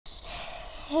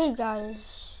Hey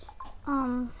guys,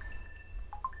 I'm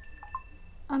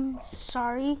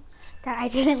sorry that I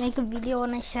didn't make a video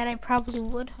when I said I probably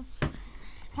would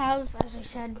have. As I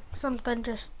said, something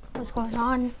just was going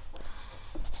on,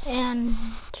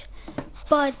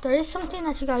 but there is something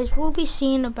that you guys will be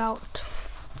seeing about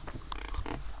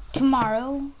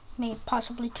tomorrow, maybe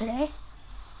possibly today,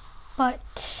 but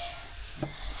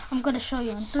I'm gonna show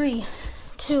you in 3,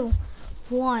 2,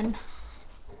 1,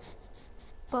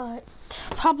 but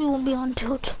probably won't be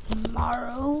until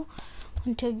tomorrow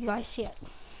until you guys see it.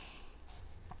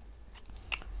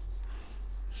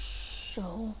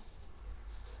 So,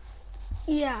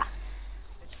 yeah.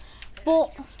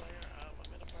 Well,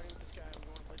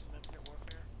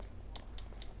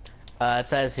 it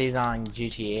says he's on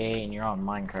GTA and you're on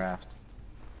Minecraft.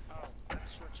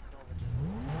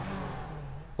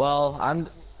 Well,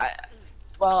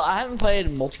 I haven't played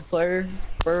multiplayer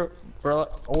for a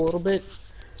little bit,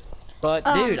 but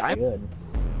dude, I'm good.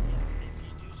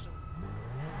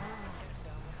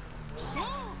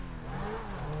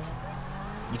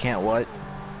 You can't what?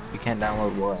 You can't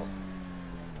download what?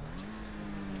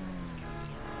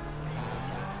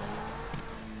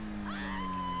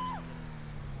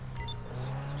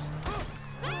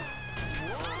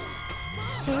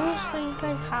 Seriously, you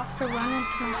guys have to run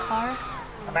into my car?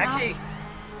 I'm actually.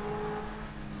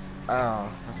 Oh,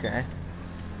 okay.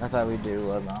 I thought we do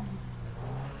zombies.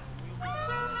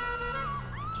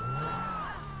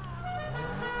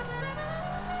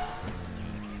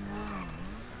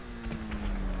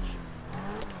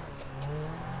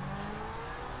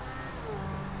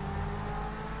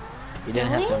 You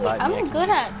didn't have to invite me. I'm good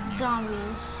at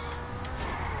zombies.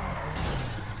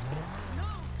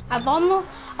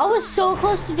 I was so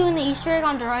close to doing the Easter egg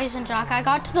on Horizon Jack. I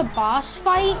got to the boss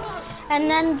fight, and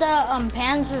then the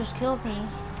Panzers killed me.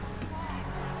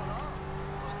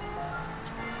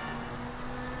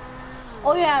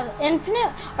 Oh yeah,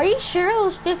 Infinite. Are you sure it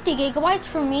was 50 gigabytes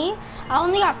for me? I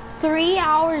only got 3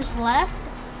 hours left,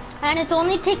 and it's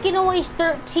only taking away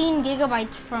 13 gigabytes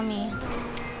from me.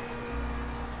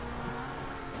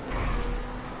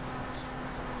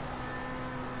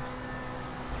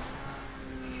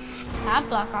 I have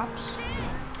Black Ops.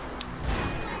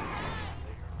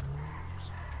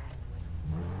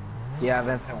 Do you have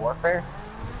Infinite Warfare?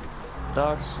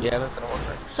 Dogs? You have Infinite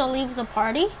Warfare. So leave the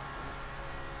party?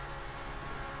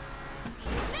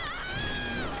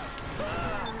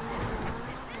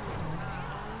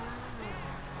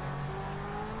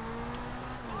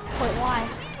 Wait, why?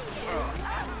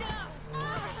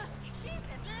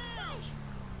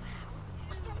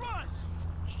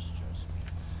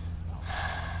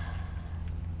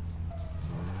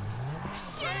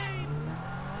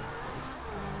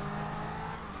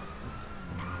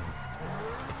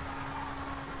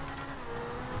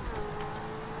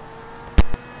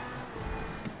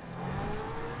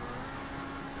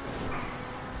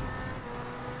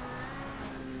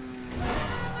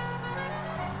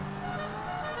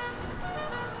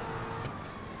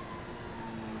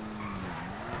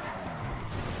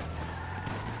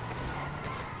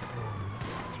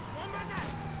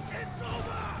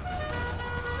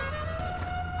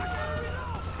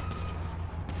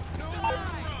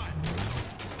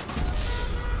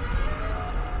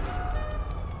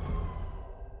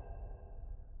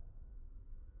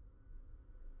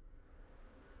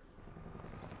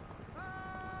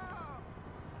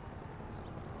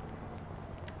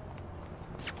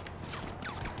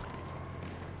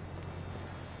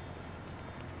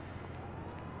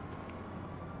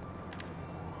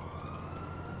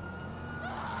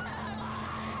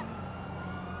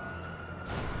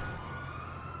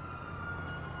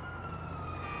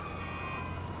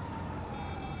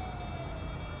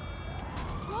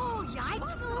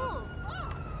 Yikes!